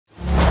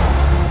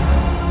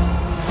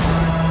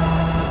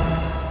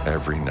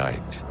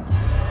night,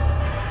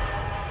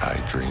 I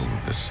dream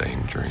the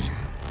same dream.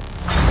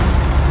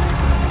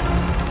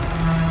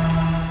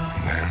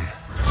 And then...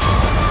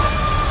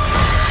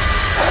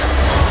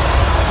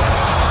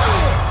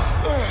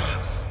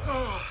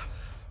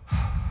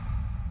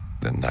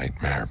 the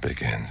nightmare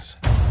begins.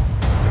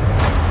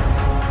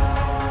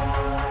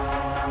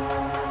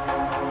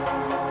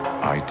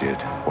 I did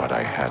what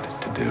I had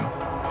to do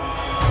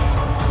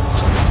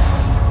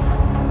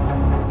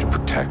to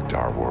protect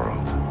our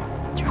world.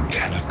 You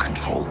cannot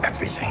control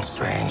everything,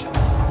 Strange.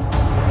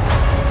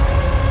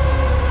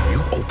 You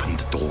opened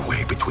the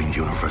doorway between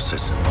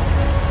universes,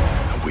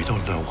 and we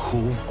don't know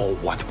who or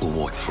what will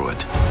walk through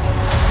it.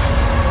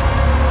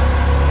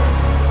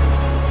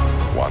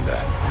 Wanda,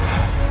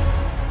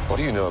 what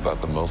do you know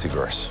about the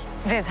multiverse?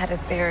 Viz had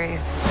his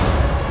theories.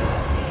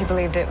 He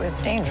believed it was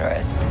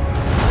dangerous.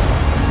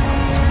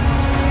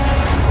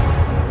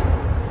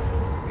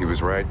 He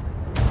was right.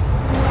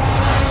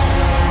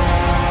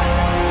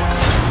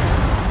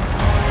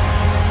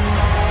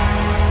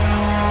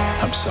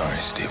 I'm sorry,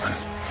 Stephen.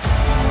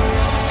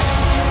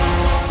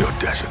 Your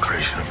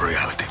desecration of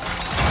reality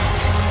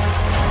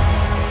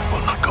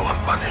will not go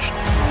unpunished.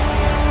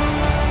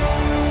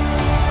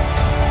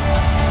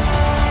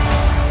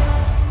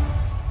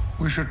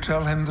 We should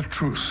tell him the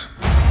truth.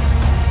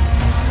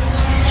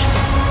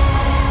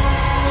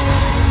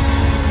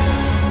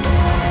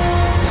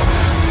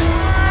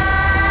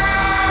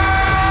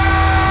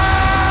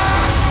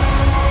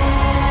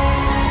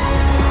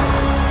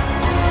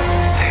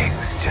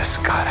 Things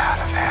just got out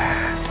of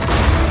hand.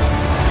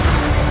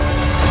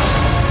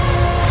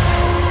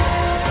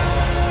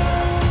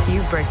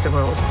 You break the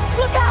rules.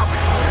 Look out!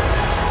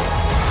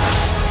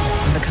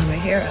 To become a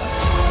hero.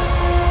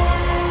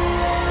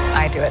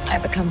 I do it, I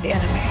become the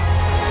enemy.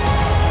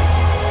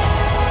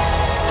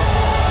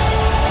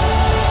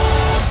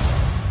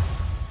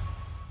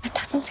 It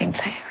doesn't seem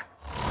fair.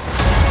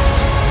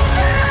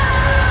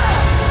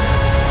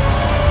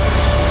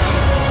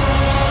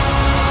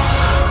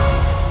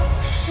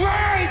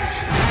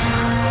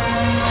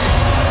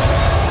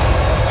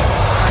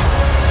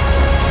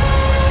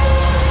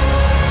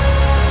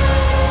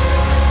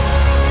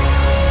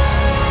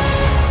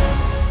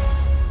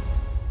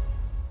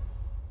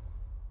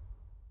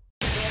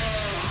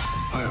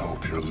 I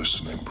hope you're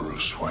listening,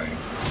 Bruce Wayne.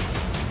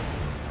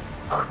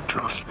 I'm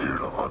just here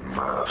to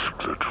unmask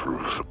the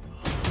truth.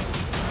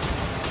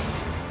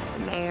 The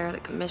mayor, the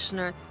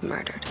commissioner,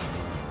 murdered.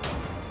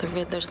 The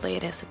Riddler's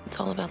latest. It's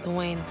all about the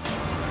Waynes.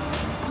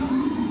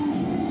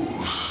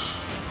 Bruce,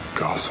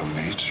 Gotham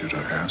needs you to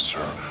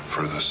answer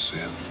for the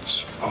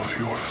sins of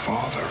your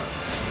father.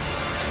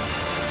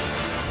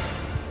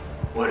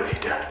 What have you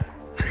done?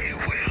 They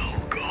will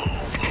go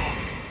boom.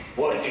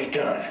 What have you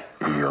done?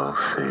 You'll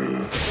see.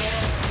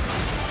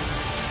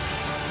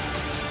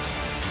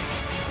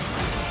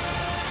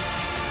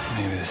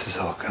 Maybe this is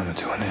all coming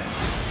to an end.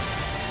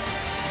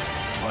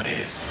 What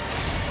is?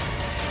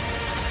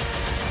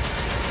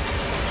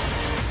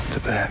 The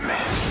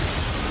Batman.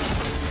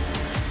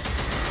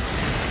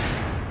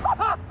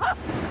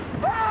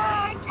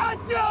 I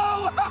got you!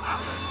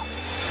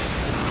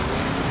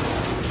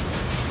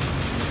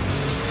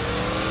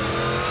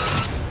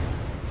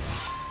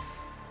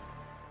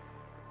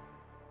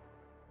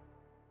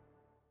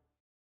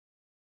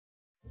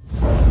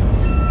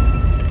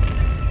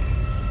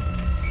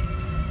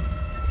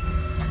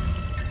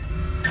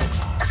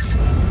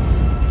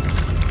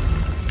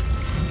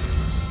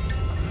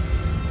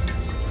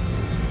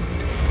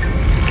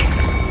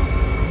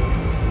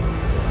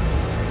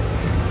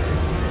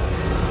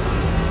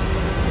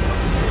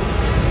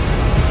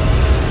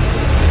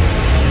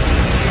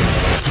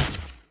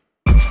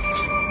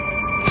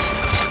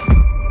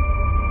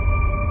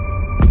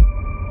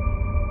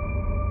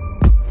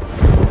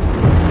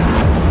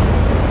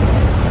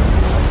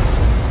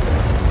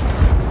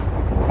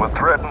 What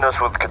threatened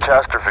us with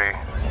catastrophe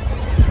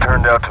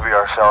turned out to be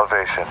our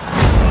salvation.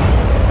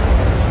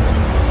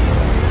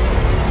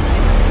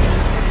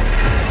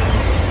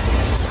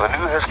 The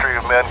new history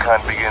of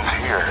mankind begins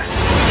here,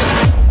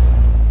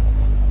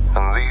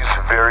 in these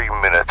very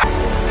minutes.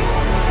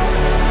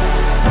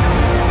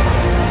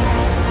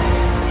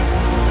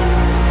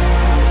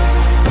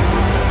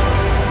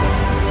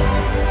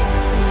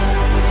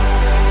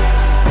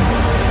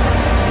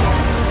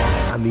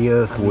 And the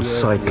earth was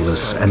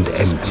sightless and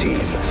empty,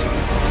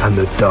 and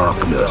the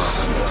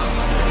darkness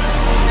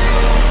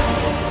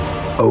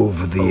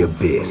over the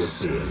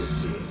abyss.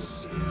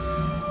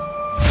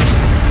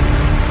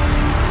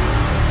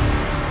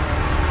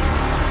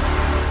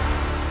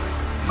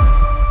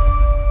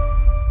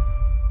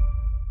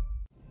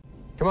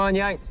 Come on,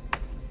 Yank.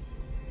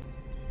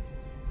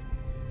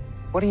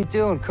 What are you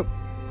doing? Come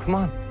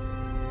on.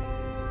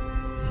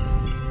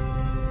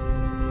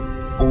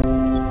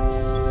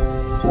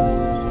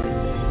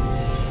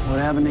 What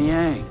happened to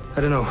Yang?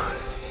 I don't know.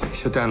 He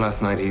shut down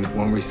last night. He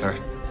won't restart.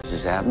 Has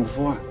this happened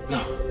before?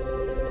 No.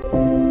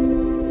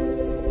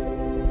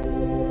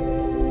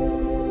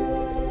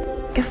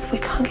 If we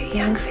can't get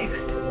Yang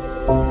fixed,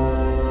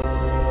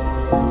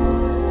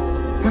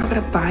 what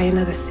gonna buy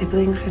another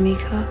sibling for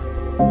Mika?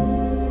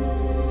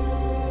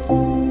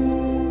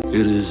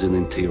 It is an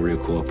interior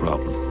core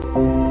problem.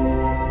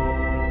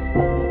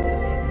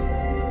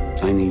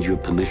 I need your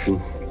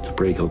permission to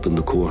break open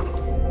the core.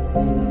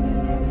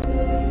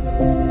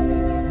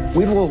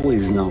 We've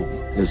always known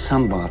that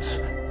some bots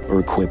are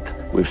equipped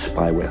with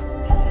spyware.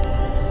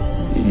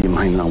 You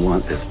might not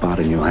want this bot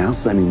in your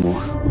house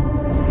anymore.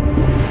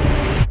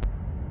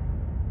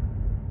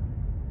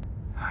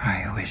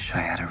 I wish I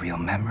had a real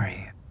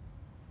memory.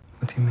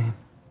 What do you mean?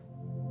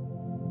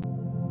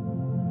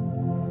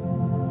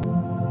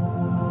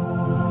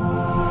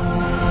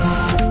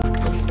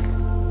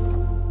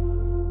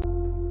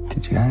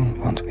 Did you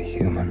want to be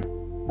human?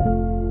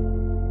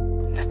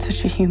 That's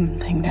such a human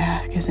thing to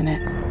ask, isn't it?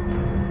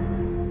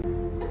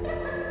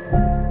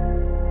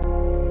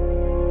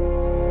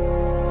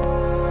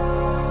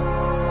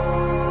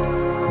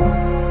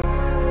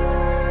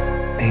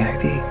 May I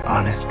be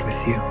honest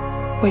with you?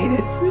 Wait,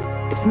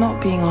 is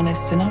not being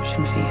honest an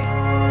option for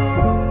you?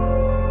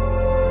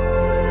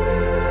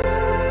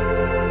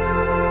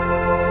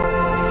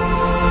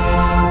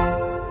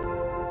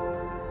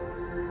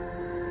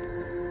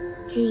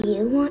 Do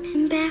you want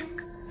him back?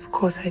 Of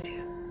course I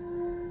do.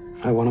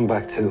 I want him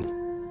back too.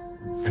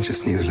 I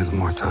just need a little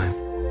more time.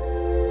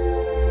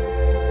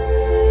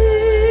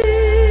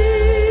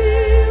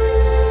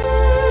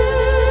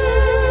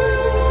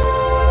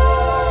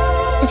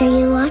 What are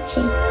you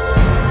watching?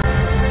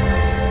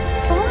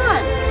 Come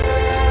on!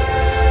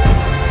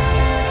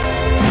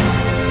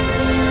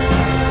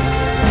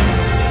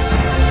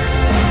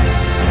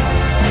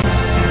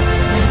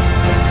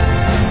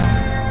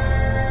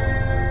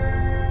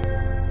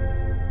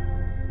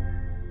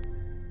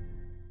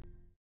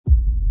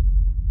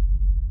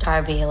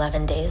 Darby,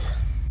 11 days.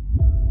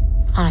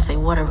 Honestly,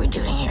 what are we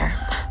doing here?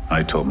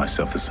 I told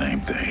myself the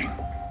same thing.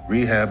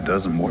 Rehab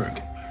doesn't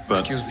work, but...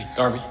 Excuse me,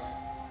 Darby.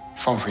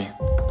 Phone for you.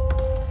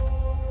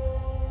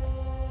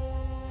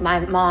 My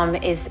mom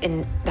is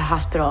in the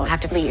hospital. I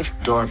have to leave.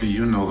 Darby,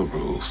 you know the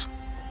rules.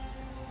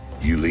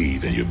 You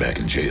leave and you're back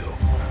in jail.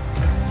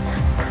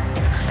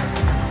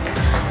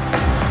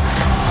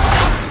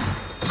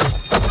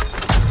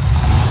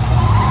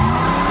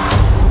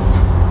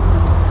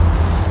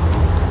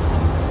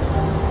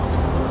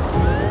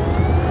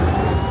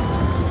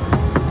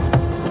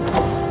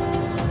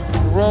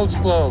 Road's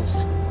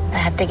closed. I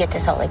have to get to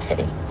Salt Lake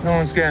City. No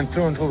one's getting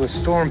through until the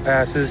storm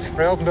passes.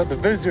 I opened up the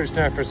visitor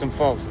center for some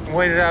folks and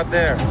waited out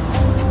there.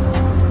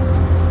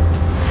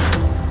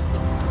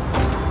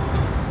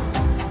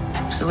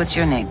 So what's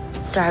your name?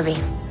 Darby.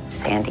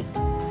 Sandy.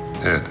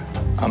 Ed.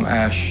 I'm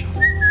Ash.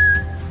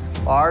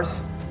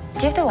 Bars?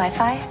 Do you have the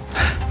Wi-Fi?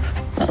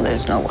 No,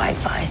 there's no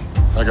Wi-Fi.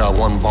 I got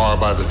one bar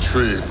by the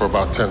tree for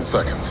about 10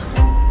 seconds.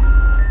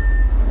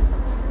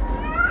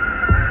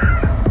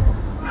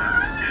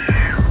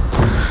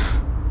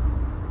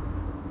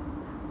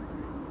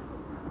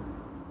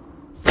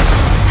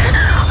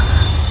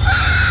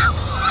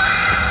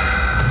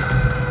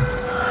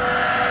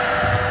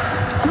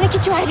 I'm gonna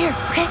get you out of here,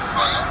 okay?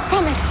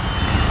 Promise.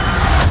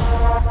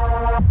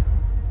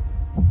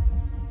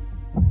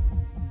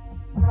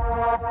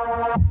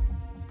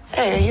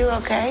 Hey, are you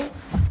okay?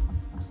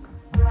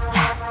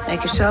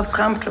 Make yourself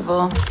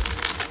comfortable.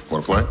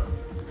 Want to play?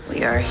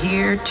 We are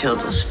here till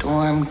the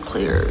storm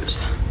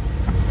clears.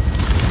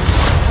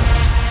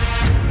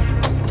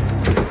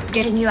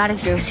 Getting you out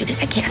of here as soon as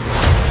I can.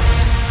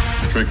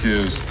 The trick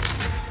is,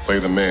 play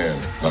the man,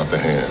 not the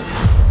hand.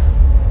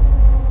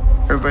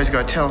 Everybody's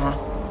got to tell, huh?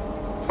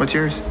 What's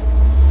yours?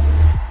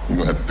 You're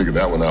gonna have to figure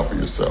that one out for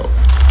yourself.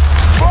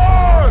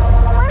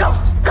 Go!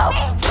 Go!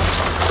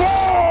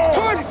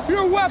 Put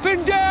your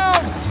weapon down!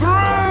 3!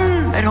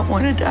 I don't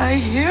want to die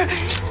here.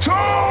 2!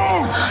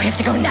 We have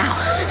to go now.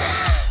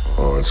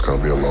 Oh, it's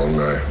gonna be a long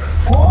night.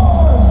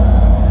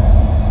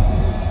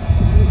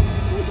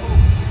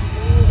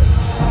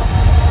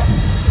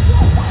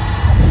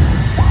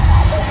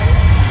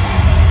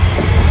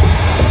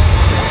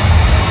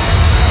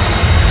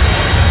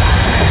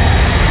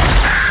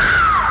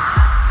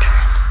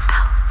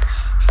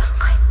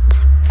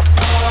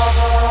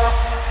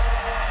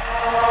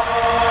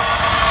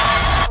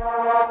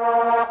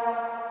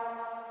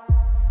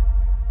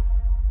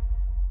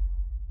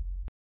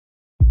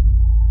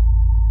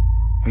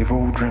 We've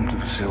all dreamt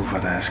of silver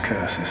that has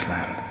cursed this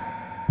land.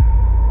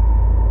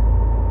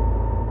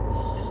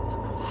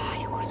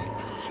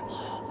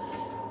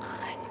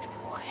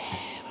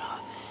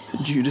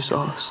 And Judas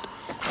asked,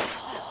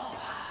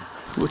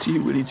 "What are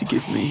you willing to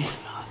give me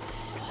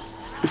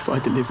if I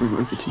deliver him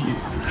over to you?"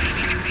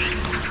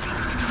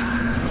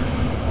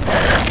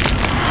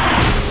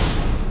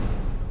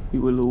 We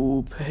will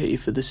all pay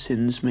for the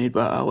sins made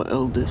by our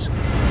elders.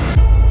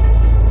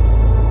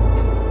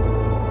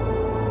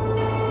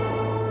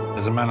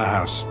 There's a manor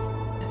house.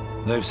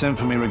 They've sent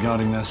for me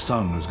regarding their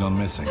son who's gone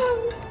missing.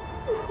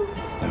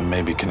 It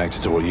may be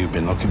connected to what you've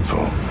been looking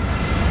for.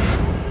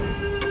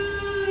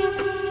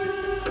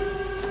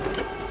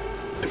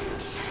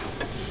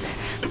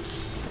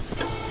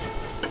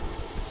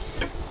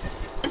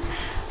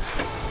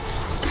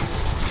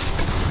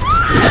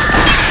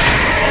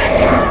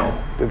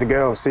 the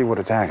girls see what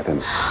attacked them?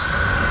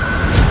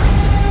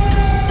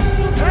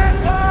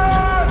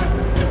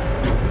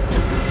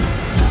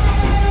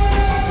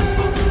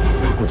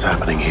 What's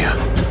happening here?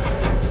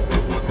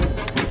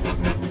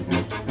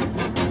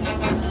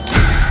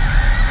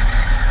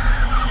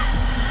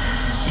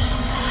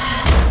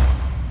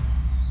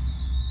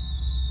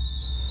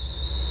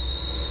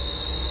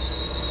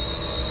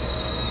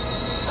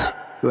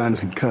 The land's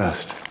been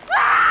cursed.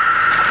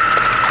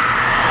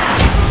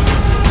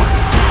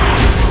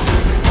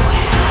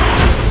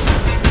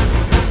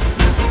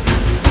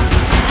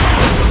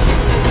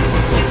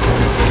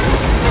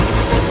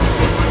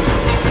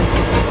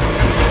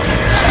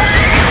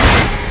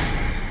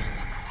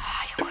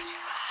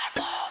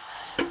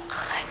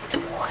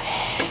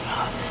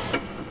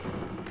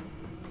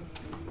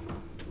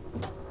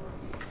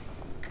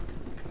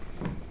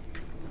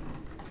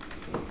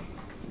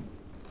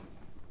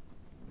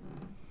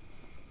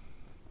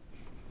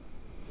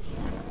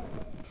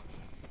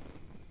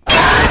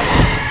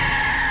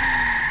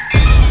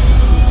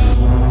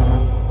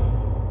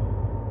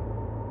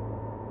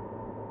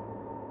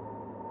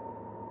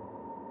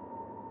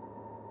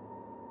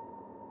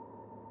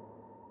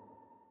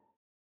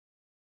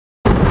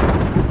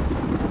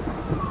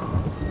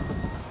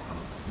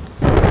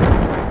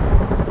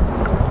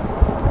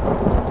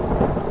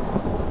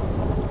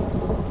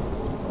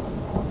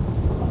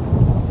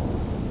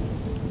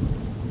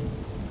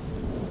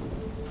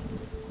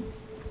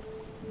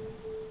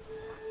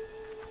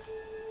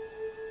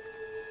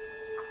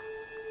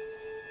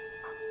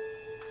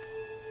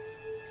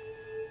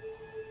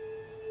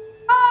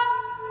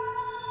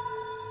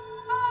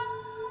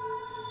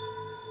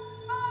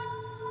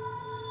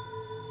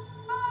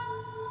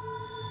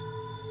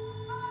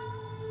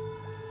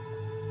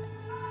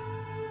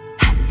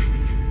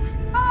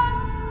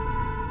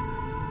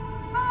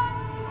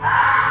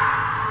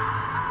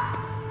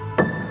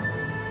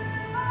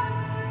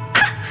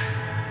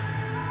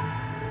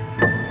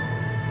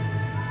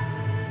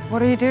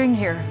 What are you doing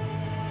here?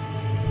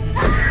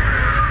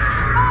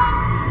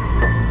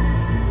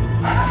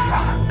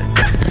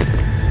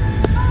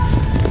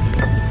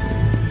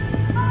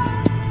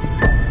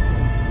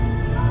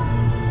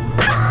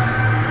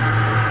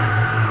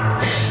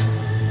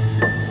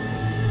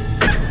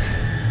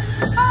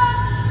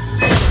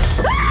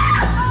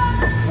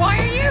 Why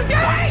are you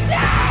doing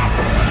this?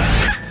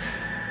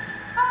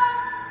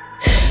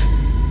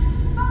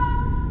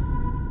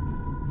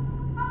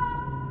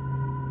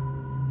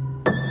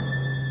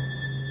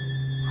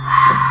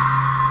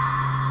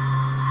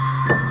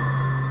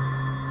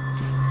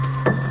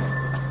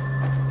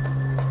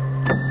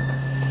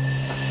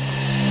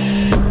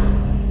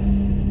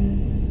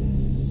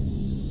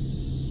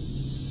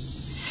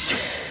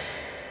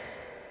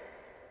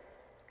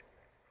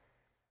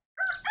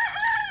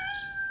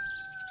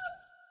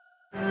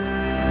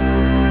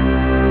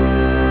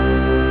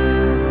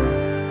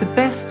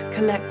 Best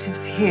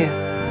collectives here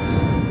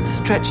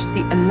stretched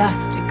the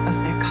elastic of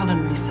their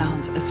culinary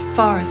sounds as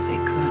far as they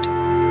could.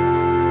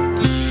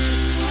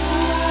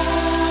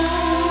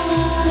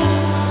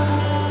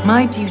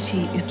 My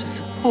duty is to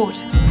support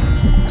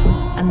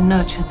and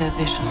nurture their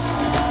vision.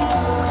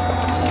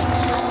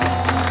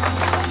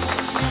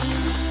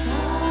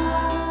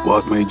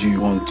 What made you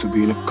want to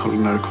be in a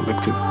culinary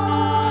collective?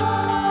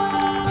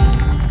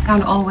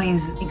 Sound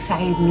always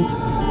excited me.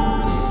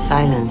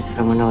 Silence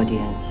from an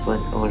audience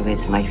was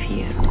always my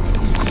fear.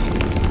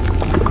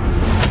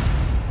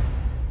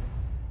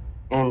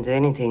 And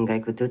anything I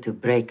could do to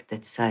break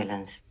that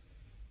silence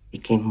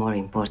became more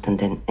important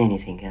than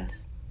anything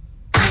else.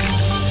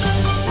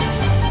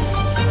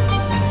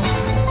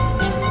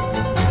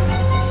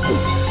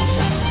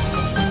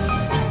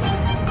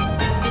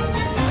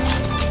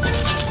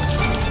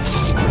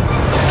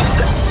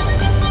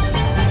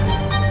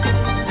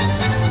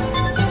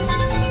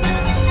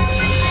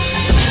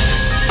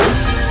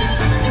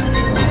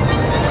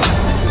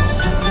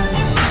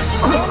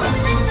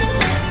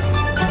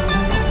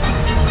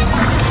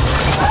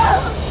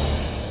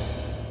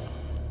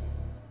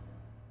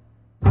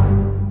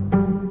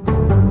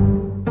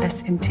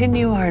 Let's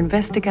continue our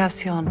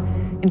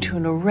investigation into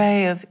an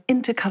array of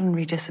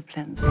interculinary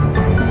disciplines.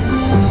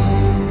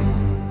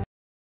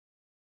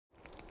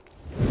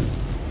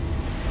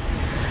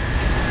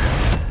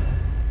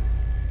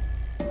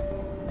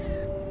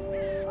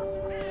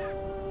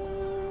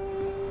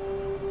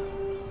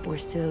 We're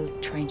still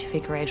trying to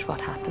figure out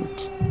what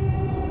happened.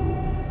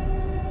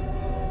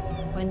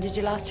 When did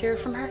you last hear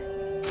from her?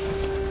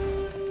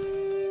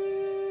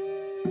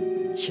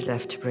 She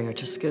left to bring her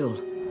to school.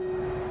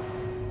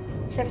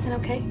 Is everything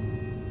okay?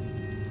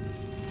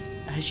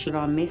 Has she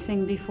gone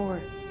missing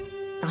before?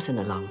 Not in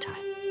a long time.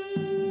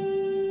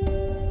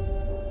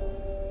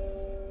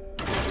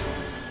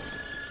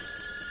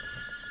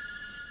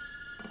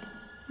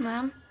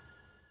 Ma'am?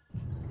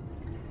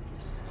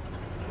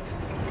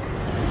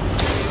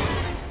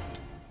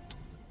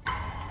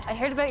 I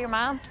heard about your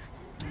mom.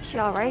 Is she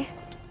all right?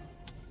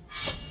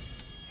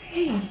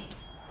 Hey.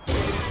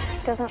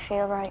 Doesn't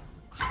feel right.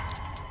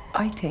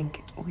 I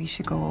think we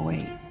should go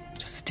away.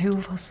 Just the two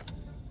of us.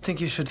 think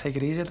you should take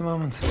it easy at the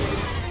moment.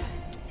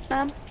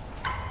 Mom,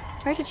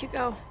 where did you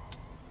go?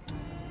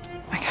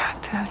 I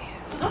can't tell you.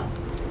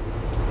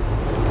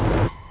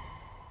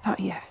 Not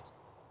yet.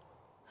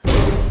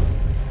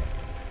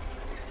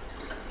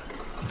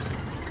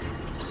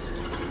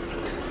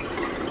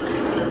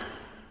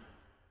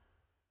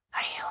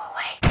 Are you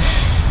awake?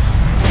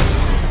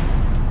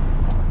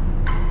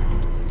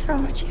 What's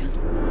wrong with you?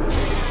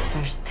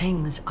 There's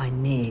things I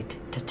need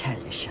to tell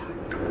you, Shar.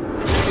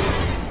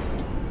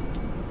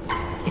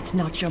 It's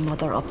not your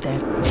mother up there.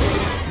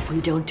 If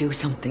we don't do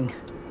something,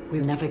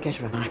 we'll never get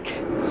her back.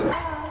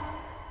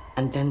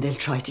 And then they'll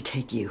try to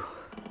take you.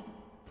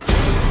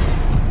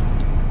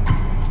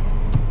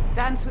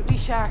 Dance with me,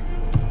 Shar.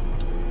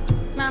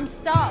 Mom,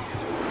 stop.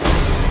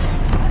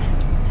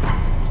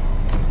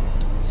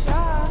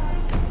 Shar.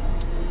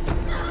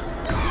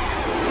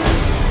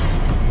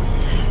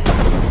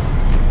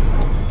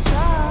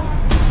 Shar.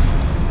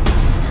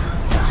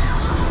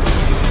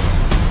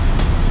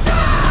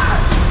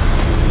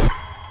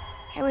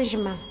 How is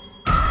your mom?